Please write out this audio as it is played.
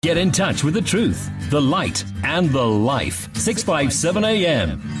Get in touch with the truth, the light, and the life. 657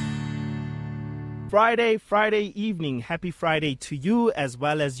 AM. Friday evening. Happy Friday to you as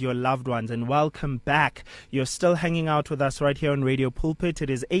well as your loved ones, and welcome back. You're still hanging out with us right here on Radio Pulpit.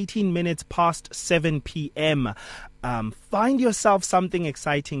 It is 18 minutes past 7 p.m. Find yourself something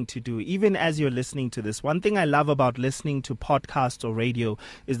exciting to do, even as you're listening to this. One thing I love about listening to podcast or radio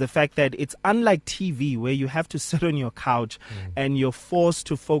is the fact that it's unlike TV, where you have to sit on your couch and you're forced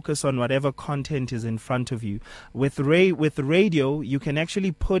to focus on whatever content is in front of you. With radio, you can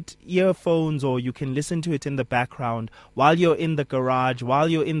actually put earphones, or you can listen to it in the background while you're in the garage, while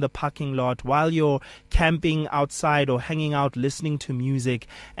you're in the parking lot, while you're camping outside or hanging out listening to music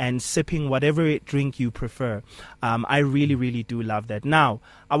and sipping whatever drink you prefer. I really do love that. Now,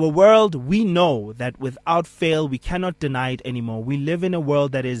 our world, we know that without fail, we cannot deny it anymore. We live in a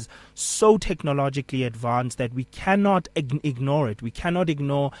world that is so technologically advanced that we cannot ignore it. We cannot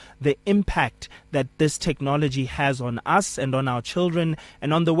ignore the impact that this technology has on us and on our children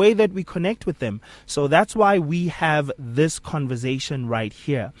and on the way that we connect with them. So that's why we have this conversation right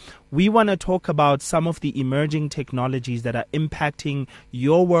here. We want to talk about some of the emerging technologies that are impacting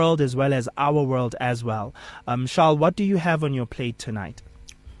your world as well as our world as well. Charles, what do you have on your plate tonight?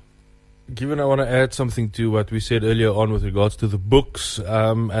 Given I want to add something to what we said earlier on with regards to the books,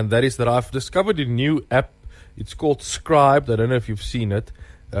 and that is that I've discovered a new app. It's called Scribed. I don't know if you've seen it.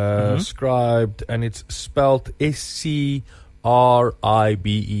 Scribed, and it's spelled SCRIBED,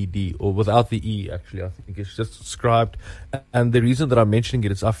 or without the E, actually. I think it's just Scribed. And the reason that I'm mentioning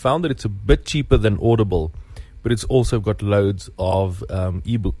it is I found that it's a bit cheaper than Audible, but it's also got loads of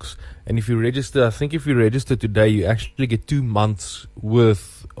ebooks. And if you register, I think if you register today, you actually get 2 months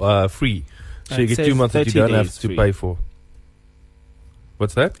worth free. So you get 2 months that you don't have to pay for.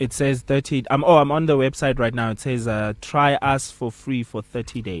 What's that? It says 30. I'm on the website right now. It says try us for free for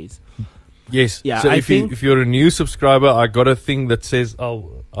 30 days. Yes. Yeah, so I if you're a new subscriber, I got a thing that says, I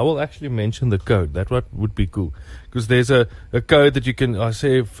will actually mention the code. That would be cool. Because there's a code that you can, I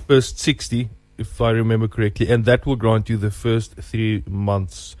say first 60, if I remember correctly, and that will grant you the first 3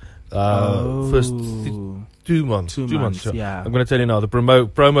 months. First 2 months. 2 months. Yeah. I'm going to tell you now the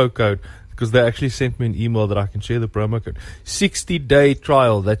promo code, because they actually sent me an email that I can share the promo code. 60-day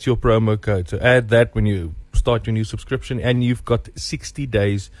trial. That's your promo code. So add that when you start your new subscription, and you've got 60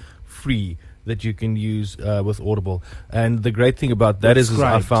 days free that you can use with Audible. And the great thing about that is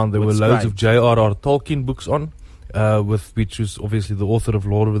I found there were loads of J.R.R. Tolkien books on. Which is obviously the author of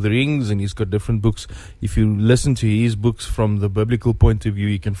Lord of the Rings, and he's got different books. If you listen to his books from the biblical point of view,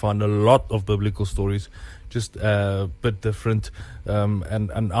 you can find a lot of biblical stories, just a bit different.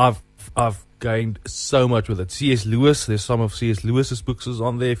 And I've gained so much with it. C.S. Lewis, there's some of C.S. Lewis's books is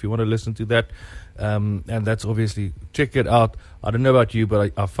on there if you want to listen to that. And that's obviously, check it out. I don't know about you,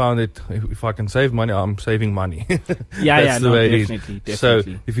 but I found it, if I can save money, I'm saving money. That's the way definitely. it is. So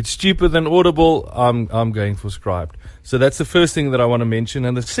if it's cheaper than Audible, I'm going for Scribed. So that's the first thing that I want to mention.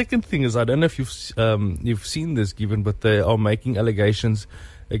 And the second thing is, I don't know if you've seen this, Given, but they are making allegations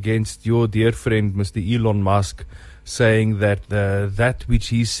against your dear friend, Mr. Elon Musk, saying that that which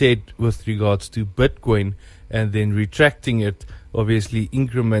he said with regards to Bitcoin and then retracting it obviously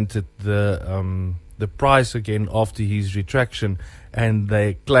incremented the price again after his retraction, and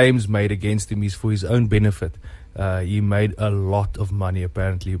the claims made against him is for his own benefit. He made a lot of money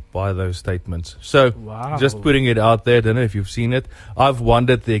apparently by those statements. So Just putting it out there. I don't know if you've seen it. I've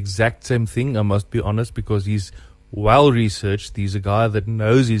wondered the exact same thing, I must be honest, because he's well researched. He's a guy that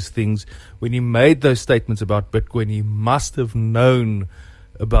knows his things. When he made those statements about Bitcoin, he must have known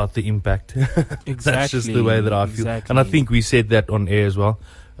about the impact. Exactly. That's just the way that I feel. Exactly. And I think we said that on air as well.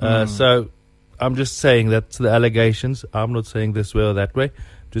 So I'm just saying that's the allegations. I'm not saying this way or that way.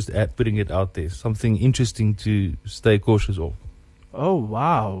 Just putting it out there. Something interesting to stay cautious of. Oh,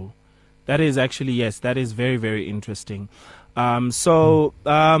 wow. That is actually, yes, that is very, very interesting. Something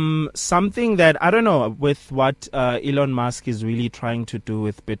that, I don't know, with what Elon Musk is really trying to do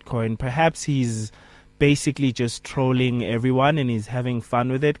with Bitcoin, perhaps he's basically just trolling everyone and he's having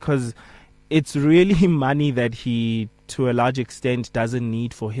fun with it, because it's really money that he, to a large extent, doesn't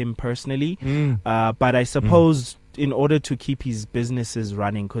need for him personally. But I suppose in order to keep his businesses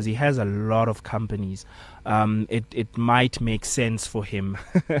running, because he has a lot of companies, it might make sense for him.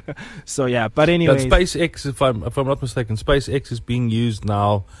 So yeah, but anyway, SpaceX, if I'm not mistaken, SpaceX is being used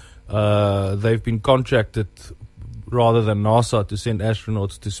now. They've been contracted rather than NASA to send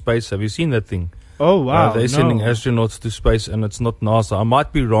astronauts to space. Have you seen that thing? Oh wow! They're sending astronauts to space, and it's not NASA. I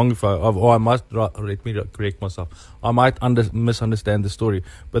might be wrong let me correct myself. I might misunderstand the story,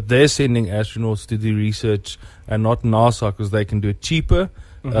 but they're sending astronauts to do research and not NASA, because they can do it cheaper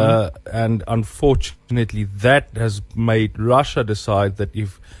And unfortunately, that has made Russia decide that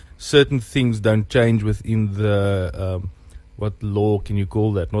if certain things don't change within the what law can you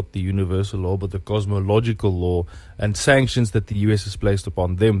call that? Not the universal law, but the cosmological law, and sanctions that the US has placed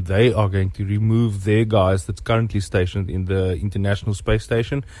upon them, they are going to remove their guys that's currently stationed in the International Space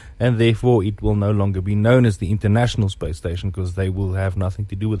Station, and therefore it will no longer be known as the International Space Station because they will have nothing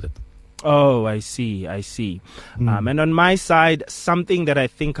to do with it. Oh, I see. And on my side, something that I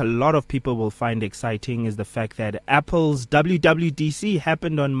think a lot of people will find exciting is the fact that Apple's WWDC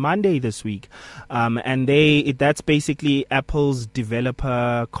happened on Monday this week. And that's basically Apple's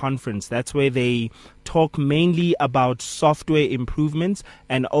developer conference. That's where they talk mainly about software improvements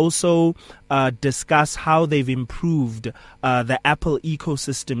and also discuss how they've improved the Apple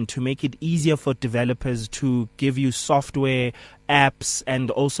ecosystem to make it easier for developers to give you software, apps,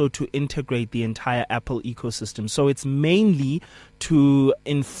 and also to integrate the entire Apple ecosystem. So it's mainly to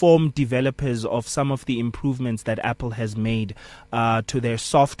inform developers of some of the improvements that Apple has made to their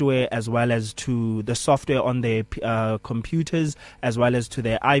software, as well as to the software on their computers, as well as to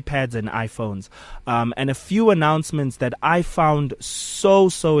their iPads and iPhones. And a few announcements that I found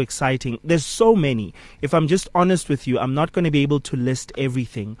so exciting. There's so many. If I'm just honest with you, I'm not going to be able to list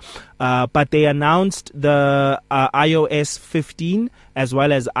everything. But they announced the iOS 15 as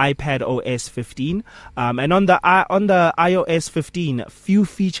well as iPadOS 15. And on the iOS 15, few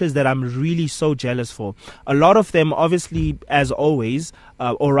features that I'm really so jealous for. A lot of them, obviously, as always,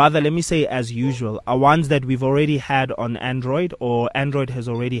 or rather, let me say as usual, are ones that we've already had on Android or Android has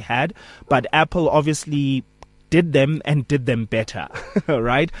already had. But Apple obviously did them and did them better,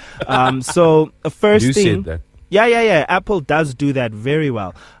 right? So the first you thing... said that. Yeah. Apple does do that very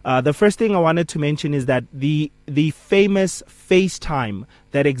well. The first thing I wanted to mention is that the famous FaceTime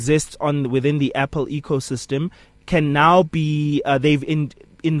that exists within the Apple ecosystem can now be, they've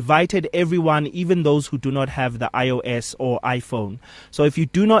invited everyone, even those who do not have the iOS or iPhone. So if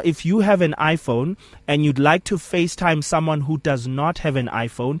you have an iPhone and you'd like to FaceTime someone who does not have an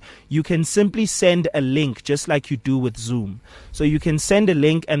iPhone, you can simply send a link just like you do with Zoom. So you can send a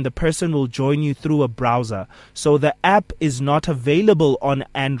link and the person will join you through a browser. So the app is not available on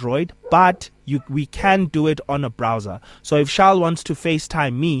Android, but we can do it on a browser. So if Charles wants to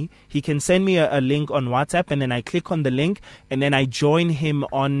FaceTime me, he can send me a link on WhatsApp, and then I click on the link, and then I join him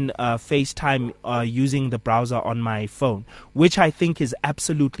on FaceTime using the browser on my phone, which I think is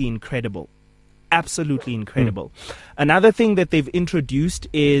absolutely incredible. Another thing that they've introduced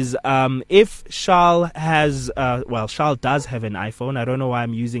is if Charles has, Charles does have an iPhone. I don't know why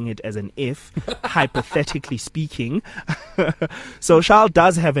I'm using it as an if, hypothetically speaking. So Charles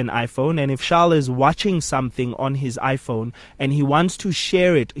does have an iPhone, and if Charles is watching something on his iPhone and he wants to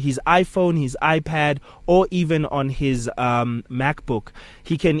share it, his iPhone, his iPad, or even on his MacBook,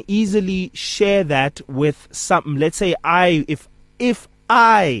 he can easily share that with some, let's say if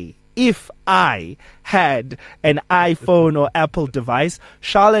I had an iPhone or Apple device,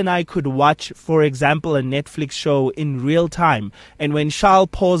 Charles and I could watch, for example, a Netflix show in real time. And when Charles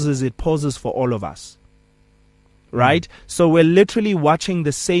pauses, it pauses for all of us. Right? So we're literally watching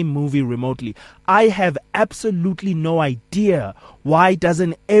the same movie remotely. I have absolutely no idea why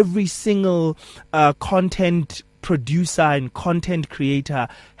doesn't every single content producer and content creator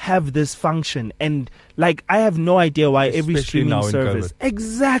have this function. And like, I have no idea why every streaming service,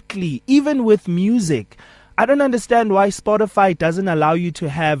 exactly, even with music, I don't understand why Spotify doesn't allow you to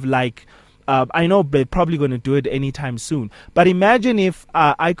have like I know they're probably going to do it anytime soon, but imagine if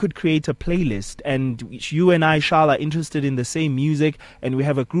I could create a playlist and you and I, Charles, are interested in the same music, and we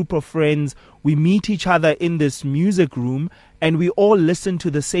have a group of friends, we meet each other in this music room, and we all listen to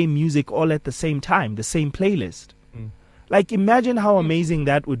the same music all at the same time, the same playlist. Like, imagine how amazing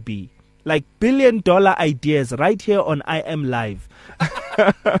that would be. Like, billion-dollar ideas right here on I Am Live.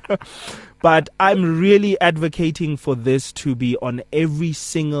 But I'm really advocating for this to be on every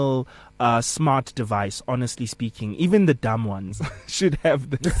single smart device, honestly speaking. Even the dumb ones should have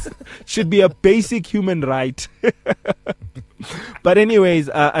this. Should be a basic human right. But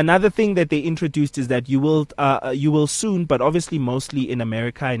anyways, another thing that they introduced is that you will soon, but obviously mostly in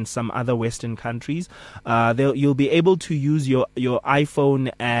America and some other Western countries, you'll be able to use your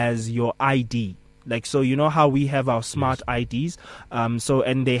iPhone as your ID. Like, so you know how we have our smart IDs,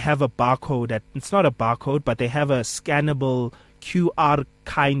 and they have a barcode it's not a barcode, but they have a scannable QR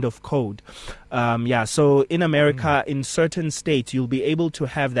kind of code. So in America, in certain states, you'll be able to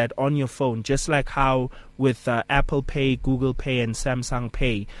have that on your phone, just like how with Apple Pay, Google Pay, and Samsung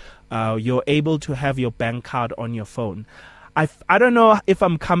Pay, you're able to have your bank card on your phone. I don't know if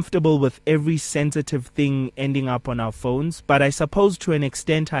I'm comfortable with every sensitive thing ending up on our phones, but I suppose to an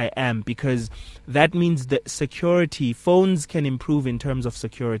extent I am, because that means that phones can improve in terms of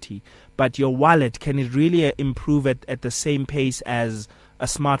security, but your wallet, can it really improve at the same pace as a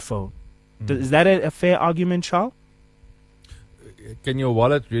smartphone? Is that a fair argument, Charles? Can your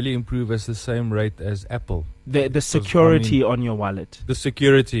wallet really improve at the same rate as Apple? The security on your wallet. The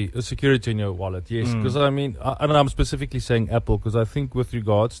security in your wallet, yes. Because and I'm specifically saying Apple because I think with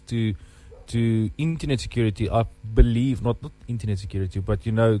regards to internet security, I believe not internet security, but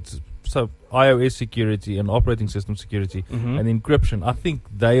so iOS security and operating system security and encryption. I think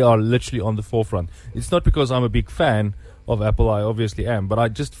they are literally on the forefront. It's not because I'm a big fan of Apple. I obviously am, but I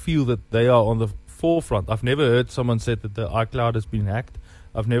just feel that they are on the forefront. I've never heard someone say that the iCloud has been hacked.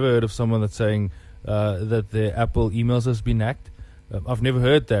 I've never heard of someone that's saying that their Apple emails has been hacked. I've never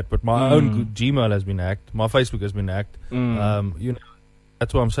heard that, but my own Gmail has been hacked. My Facebook has been hacked.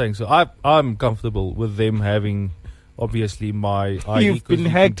 That's what I'm saying. So I'm comfortable with them having, obviously, my ID. You've been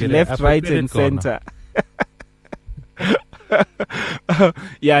hacked left, right, and center.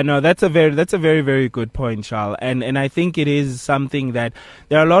 Yeah, no, that's a very, very good point, Charles. And I think it is something that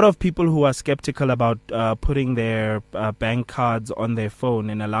there are a lot of people who are skeptical about putting their bank cards on their phone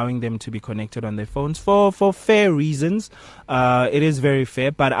and allowing them to be connected on their phones for fair reasons. It is very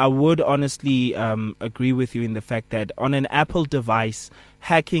fair, but I would honestly agree with you in the fact that on an Apple device,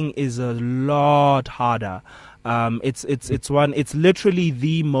 hacking is a lot harder. It's literally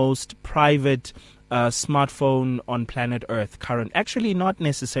the most private smartphone on planet Earth current. Actually, not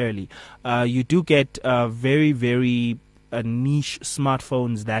necessarily. You do get very, very niche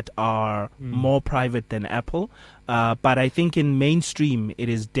smartphones that are more private than Apple. But I think in mainstream, it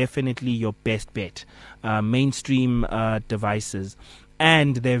is definitely your best bet. Mainstream devices.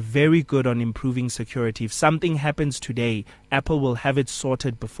 And they're very good on improving security. If something happens today, Apple will have it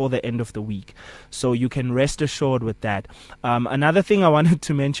sorted before the end of the week. So you can rest assured with that. Another thing I wanted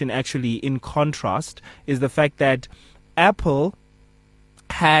to mention, actually, in contrast, is the fact that Apple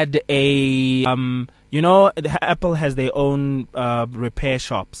had Apple has their own repair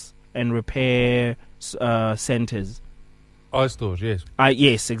shops and repair centers. iStores, yes.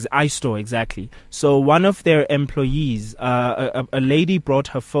 iStore, exactly. So one of their employees, a lady brought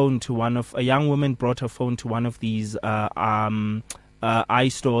her phone to a young woman brought her phone to one of these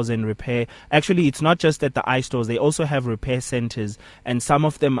iStores and repair. Actually, it's not just at the iStores. They also have repair centers, and some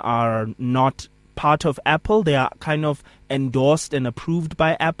of them are not part of Apple. They are kind of endorsed and approved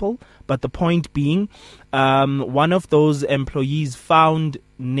by Apple. But the point being, one of those employees found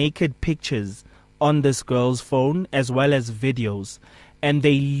naked pictures on this girl's phone as well as videos, and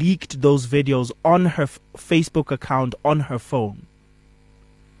they leaked those videos on her Facebook account on her phone.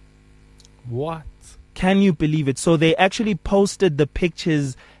 What? Can you believe it? So they actually posted the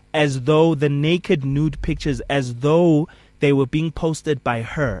pictures as though the naked nude pictures as though they were being posted by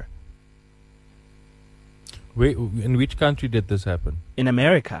her. Wait, in which country did this happen? In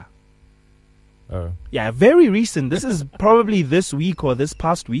America. Oh. Yeah, very recent. This is probably this week or this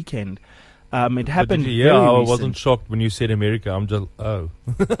past weekend. It happened very recent. I wasn't shocked when you said America. I'm just,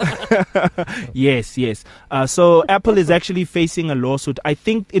 Yes. So Apple is actually facing a lawsuit. I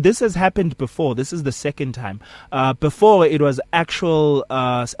think this has happened before. This is the second time. Before, it was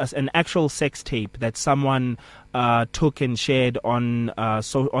an actual sex tape that someone took and shared on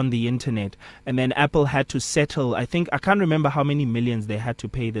the internet, and then Apple had to settle. I can't remember how many millions they had to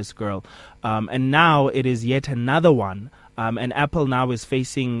pay this girl, and now it is yet another one. And Apple now is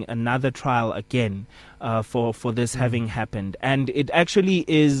facing another trial again for this having happened. And it actually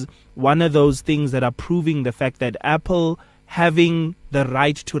is one of those things that are proving the fact that Apple having the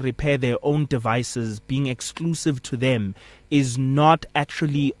right to repair their own devices, being exclusive to them, is not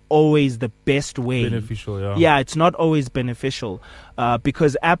actually always the best way. Beneficial, yeah. Yeah, it's not always beneficial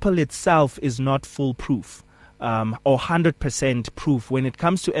because Apple itself is not foolproof. Or 100% proof. When it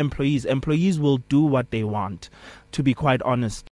comes to employees will do what they want, to be quite honest.